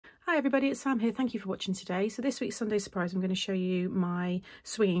everybody, it's Sam here. Thank you for watching today. So this week's Sunday Surprise, I'm going to show you my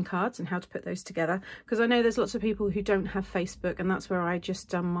swinging cards and how to put those together, because I know there's lots of people who don't have Facebook, and that's where I just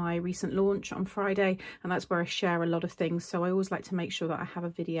done my recent launch on Friday, and that's where I share a lot of things. So I always like to make sure that I have a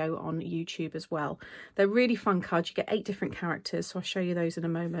video on YouTube as well. They're really fun cards. You get 8 different characters, so I'll show you those in a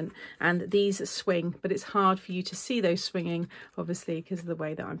moment. And these swing, but it's hard for you to see those swinging, obviously, because of the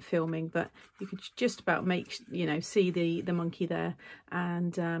way that I'm filming, but you could just about make, you know, see the monkey there.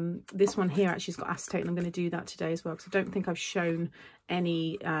 And this one here actually has got acetate, and I'm going to do that today as well, because I don't think I've shown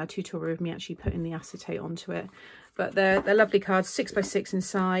any tutorial of me actually putting the acetate onto it. But they're lovely cards, 6x6 in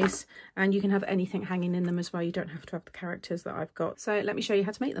size, and you can have anything hanging in them as well. You don't have to have the characters that I've got. So let me show you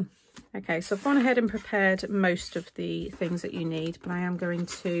how to make them. Okay, so I've gone ahead and prepared most of the things that you need, but I am going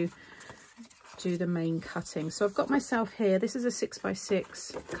to do the main cutting. So I've got myself here, this is a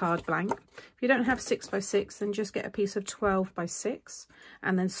 6x6 card blank. If you don't have 6x6, then just get a piece of 12x6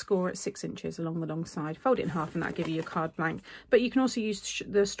 and then score it 6 inches along the long side. Fold it in half and that'll give you your card blank. But you can also use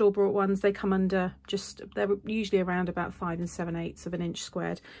the store-bought ones. They come under they're usually around about 5 7/8 of an inch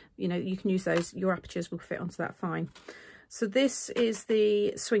squared. You know, you can use those. Your apertures will fit onto that fine. So this is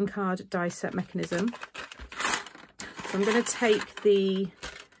the swing card die set mechanism. So I'm going to take the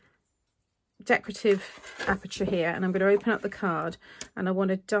decorative aperture here, and I'm going to open up the card, and I want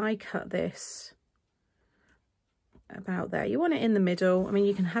to die cut this about there. You want it in the middle. I mean,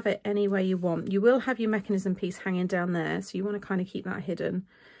 you can have it any way you want. You will have your mechanism piece hanging down there, so you want to kind of keep that hidden.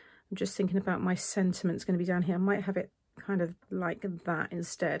 I'm just thinking about my sentiment's going to be down here. I might have it kind of like that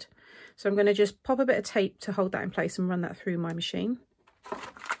instead. So I'm going to just pop a bit of tape to hold that in place and run that through my machine.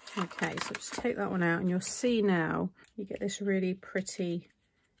 Okay, so just take that one out, and you'll see now you get this really pretty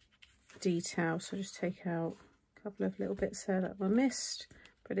detail. So just take out a couple of little bits there that were missed,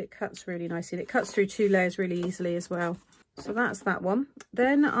 but it cuts really nicely. It cuts through 2 layers really easily as well. So that's that one.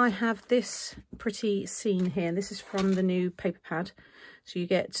 Then I have this pretty scene here, and this is from the new paper pad. So you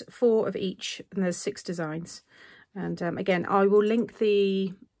get 4 of each, and there's 6 designs. And again, I will link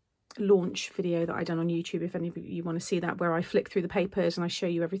the launch video that I done on YouTube if any of you want to see that, where I flick through the papers and I show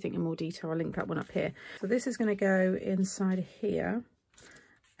you everything in more detail. I'll link that one up here. So this is going to go inside here,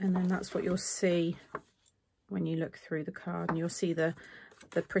 and then that's what you'll see when you look through the card, and you'll see the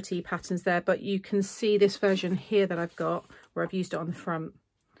pretty patterns there. But you can see this version here that I've got, where I've used it on the front,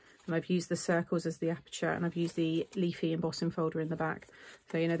 and I've used the circles as the aperture, and I've used the leafy embossing folder in the back.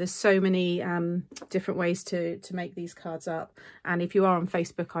 So, you know, there's so many different ways to make these cards up. And if you are on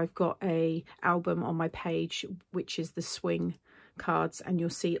Facebook, I've got a album on my page, which is the swing cards, and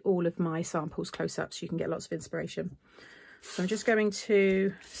you'll see all of my samples close up, so you can get lots of inspiration. So I'm just going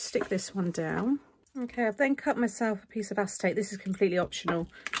to stick this one down. Okay, I've then cut myself a piece of acetate. This is completely optional,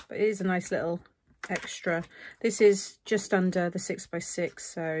 but it is a nice little extra. This is just under the 6x6,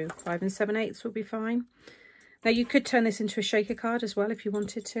 so 5 7/8 will be fine. Now you could turn this into a shaker card as well if you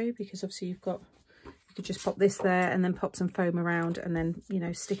wanted to, because obviously you could just pop this there and then pop some foam around, and then, you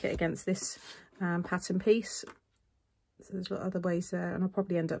know, stick it against this pattern piece. So there's a lot of other ways there, and I'll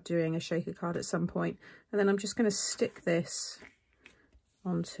probably end up doing a shaker card at some point. And then I'm just going to stick this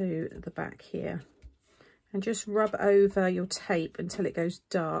onto the back here and just rub over your tape until it goes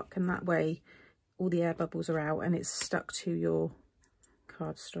dark, and that way all the air bubbles are out and it's stuck to your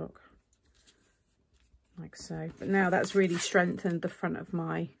cardstock like so. But now that's really strengthened the front of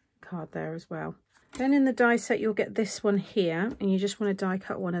my card there as well. Then in the die set you'll get this one here, and you just want to die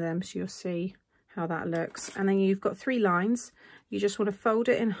cut one of them, so you'll see how that looks. And then you've got 3 lines. You just want to fold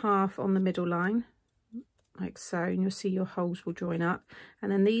it in half on the middle line like so, and you'll see your holes will join up.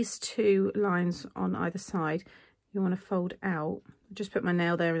 And then these 2 lines on either side you want to fold out. Just put my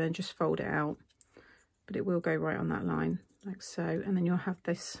nail there and then just fold it out, but it will go right on that line like so. And then you'll have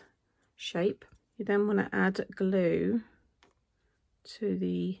this shape. You then want to add glue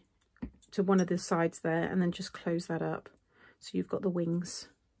to one of the sides there, and then just close that up, so you've got the wings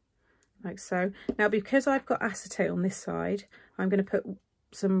like so. Now because I've got acetate on this side, I'm going to put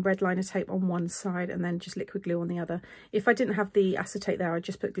some red liner tape on one side and then just liquid glue on the other. If I didn't have the acetate there, I'd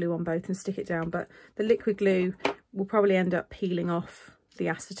just put glue on both and stick it down, but the liquid glue will probably end up peeling off the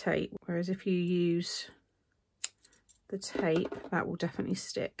acetate, whereas if you use the tape, that will definitely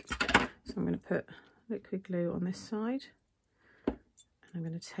stick. So I'm going to put liquid glue on this side, and I'm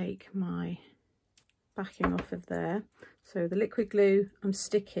going to take my backing off of there. So the liquid glue I'm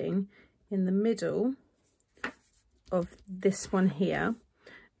sticking in the middle of this one here,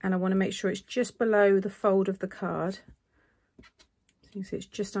 and I want to make sure it's just below the fold of the card. So you can see it's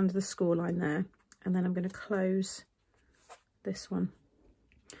just under the score line there, and then I'm going to close this one.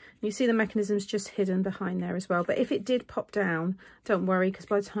 You see the mechanism's just hidden behind there as well. But if it did pop down, don't worry, because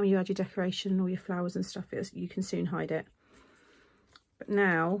by the time you add your decoration and all your flowers and stuff, you can soon hide it. But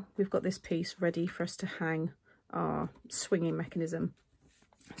now we've got this piece ready for us to hang our swinging mechanism.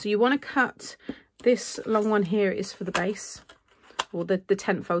 So you want to cut this long one here is for the base, or the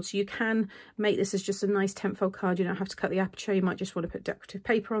tent fold. So you can make this as just a nice tent fold card. You don't have to cut the aperture. You might just want to put decorative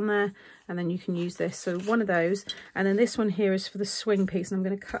paper on there, and then you can use this. So one of those, and then this one here is for the swing piece, and I'm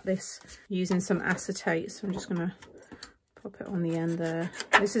going to cut this using some acetate. So I'm just going to pop it on the end there.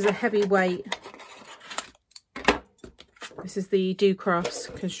 This is a heavy weight. This is the Do Crafts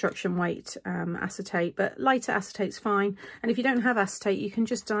construction weight acetate, but lighter acetate's fine. And if you don't have acetate, you can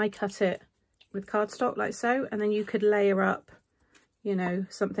just die cut it with cardstock like so, and then you could layer up, you know,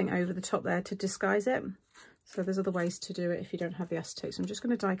 something over the top there to disguise it. So there's other ways to do it if you don't have the acetate. So I'm just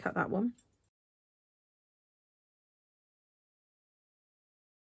going to die cut that one.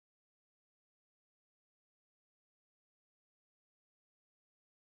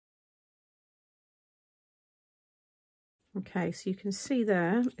 Okay, so you can see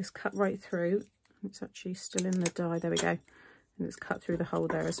there it's cut right through. It's actually still in the die. There we go. And it's cut through the hole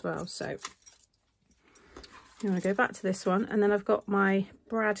there as well. So you want to go back to this one, and then I've got my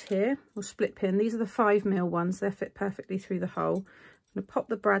brad here, or split pin. These are the 5mm ones. They fit perfectly through the hole. I'm going to pop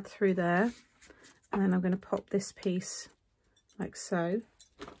the brad through there, and then I'm going to pop this piece like so.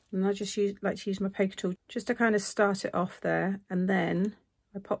 And I just like to use my poker tool just to kind of start it off there, and then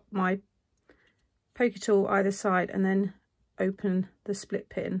I pop my poker tool either side and then open the split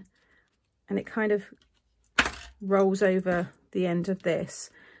pin, and it kind of rolls over the end of this.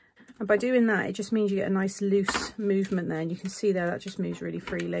 And by doing that, it just means you get a nice loose movement there, and you can see there that just moves really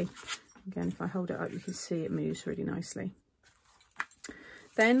freely. Again, if I hold it up, you can see it moves really nicely.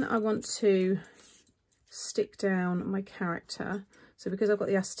 Then I want to stick down my character. So because I've got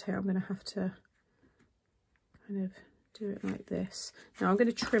the acetate, I'm going to have to kind of do it like this. Now I'm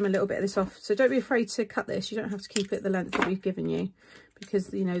going to trim a little bit of this off. So don't be afraid to cut this. You don't have to keep it the length that we've given you,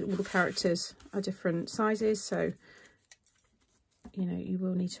 because, you know, all the characters are different sizes. So, you know, you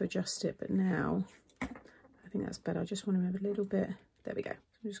will need to adjust it. But now I think that's better. I just want to move a little bit. There we go.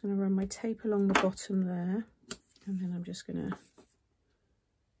 I'm just going to run my tape along the bottom there, and then I'm just going to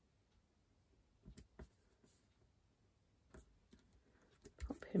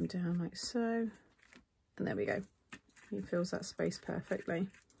pop him down like so, and there we go. He fills that space perfectly.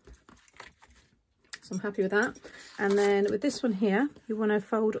 So I'm happy with that. And then with this one here, you want to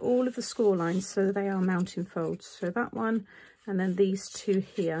fold all of the score lines so they are mounting folds. So that one, and then these two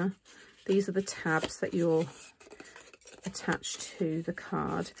here, these are the tabs that you'll attach to the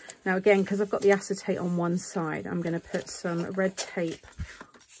card. Now again, because I've got the acetate on one side, I'm going to put some red tape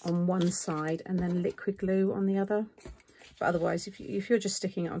on one side and then liquid glue on the other. But otherwise, if you're just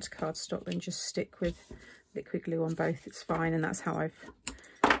sticking it onto cardstock, then just stick with liquid glue on both. It's fine, and that's how I've,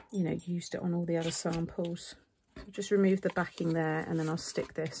 you know, used it on all the other samples. So just remove the backing there, and then I'll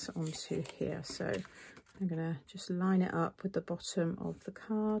stick this onto here. So I'm gonna just line it up with the bottom of the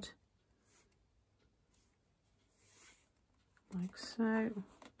card like so, and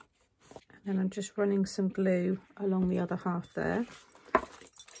then I'm just running some glue along the other half there,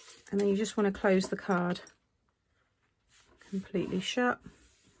 and then you just want to close the card completely shut.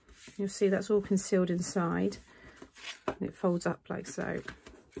 You'll see that's all concealed inside, and it folds up like so.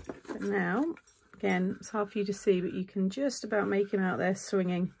 But now, again, it's hard for you to see, but you can just about make him out there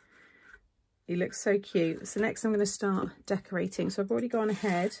swinging. He looks so cute. So next I'm going to start decorating. So I've already gone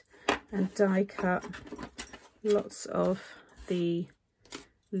ahead and die cut lots of the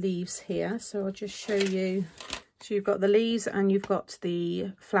leaves here. So I'll just show you. So you've got the leaves and you've got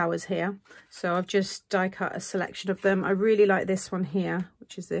the flowers here. So I've just die cut a selection of them. I really like this one here,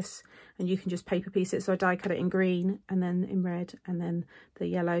 which is this, and you can just paper piece it. So I die cut it in green and then in red and then the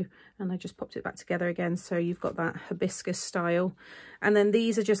yellow, and I just popped it back together again. So you've got that hibiscus style. And then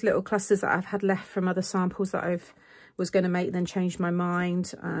these are just little clusters that I've had left from other samples that I've was going to make, then changed my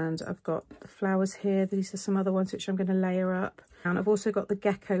mind. And I've got the flowers here. These are some other ones which I'm going to layer up. And I've also got the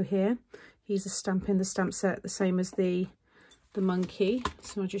gecko here. He's a stamp in the stamp set, the same as the monkey.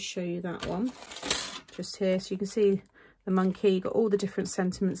 So I'll just show you that one just here. So you can see the monkey, got all the different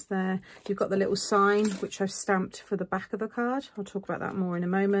sentiments there. You've got the little sign, which I've stamped for the back of the card. I'll talk about that more in a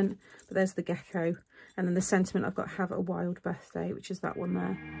moment. But there's the gecko. And then the sentiment, I've got have a wild birthday, which is that one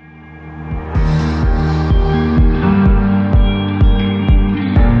there.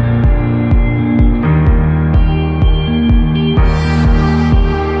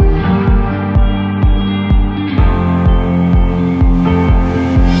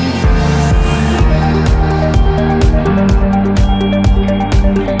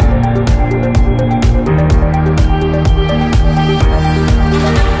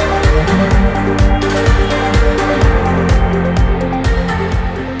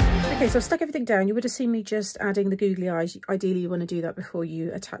 I've stuck everything down. You would have seen me just adding the googly eyes. Ideally, you want to do that before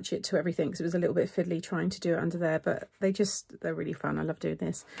you attach it to everything, because it was a little bit fiddly trying to do it under there, but they're really fun. I love doing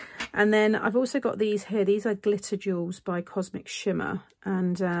this. And then I've also got these here. These are glitter jewels by Cosmic Shimmer,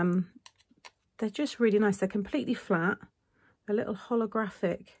 and they're just really nice. They're completely flat. They're little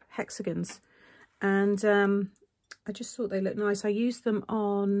holographic hexagons, and I just thought they looked nice. I used them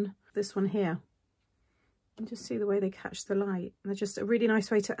on this one here. And just see the way they catch the light. They're just a really nice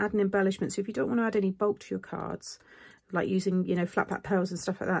way to add an embellishment. So if you don't want to add any bulk to your cards, like using, you know, flat back pearls and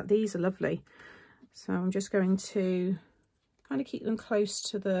stuff like that, these are lovely. So I'm just going to kind of keep them close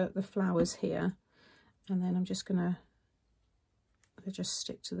to the flowers here, and then I'm just gonna just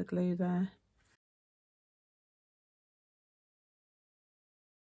stick to the glue there.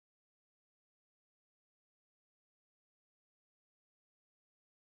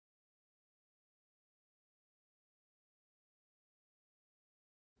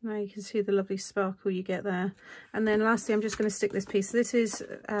 Now you can see the lovely sparkle you get there. And then lastly, I'm just going to stick this piece. This is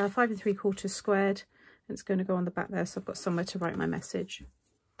 5 3/4 squared. And it's going to go on the back there, so I've got somewhere to write my message.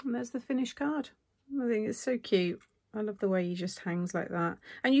 And there's the finished card. I think it's so cute. I love the way he just hangs like that.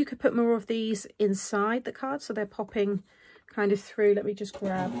 And you could put more of these inside the card, so they're popping kind of through. Let me just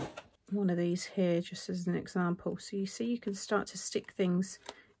grab one of these here just as an example. So you see you can start to stick things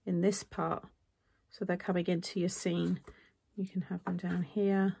in this part, so they're coming into your scene. You can have them down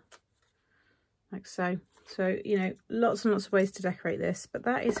here, like so. So, you know, lots and lots of ways to decorate this, but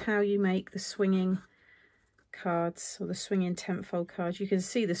that is how you make the swinging cards, or the swinging tenfold cards. You can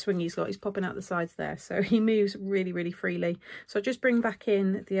see the swing he's got. He's popping out the sides there, so he moves really, really freely. So I'll just bring back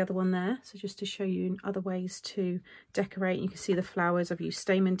in the other one there, so just to show you other ways to decorate. You can see the flowers. I've used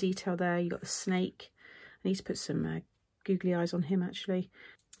stamen detail there. You've got the snake. I need to put some googly eyes on him, actually.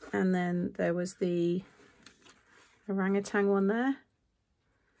 And then there was the orangutan one there,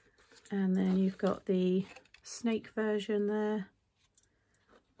 and then you've got the snake version there,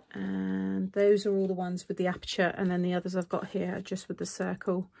 and those are all the ones with the aperture, and then the others I've got here are just with the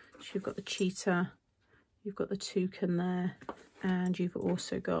circle. So you've got the cheetah, you've got the toucan there, and you've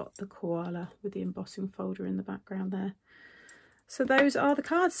also got the koala with the embossing folder in the background there. So those are the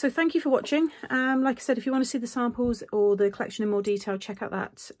cards. So thank you for watching. Like I said, if you want to see the samples or the collection in more detail, check out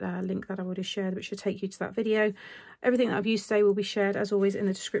that link that I already shared, which should take you to that video. Everything that I've used today will be shared, as always, in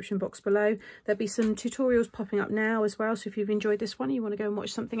the description box below. There'll be some tutorials popping up now as well. So if you've enjoyed this one, you want to go and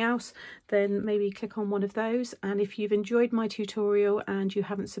watch something else, then maybe click on one of those. And if you've enjoyed my tutorial and you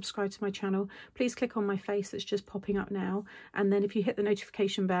haven't subscribed to my channel, please click on my face that's just popping up now. And then if you hit the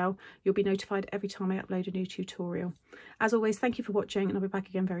notification bell, you'll be notified every time I upload a new tutorial. As always, thank you for watching, and I'll be back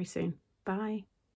again very soon. Bye.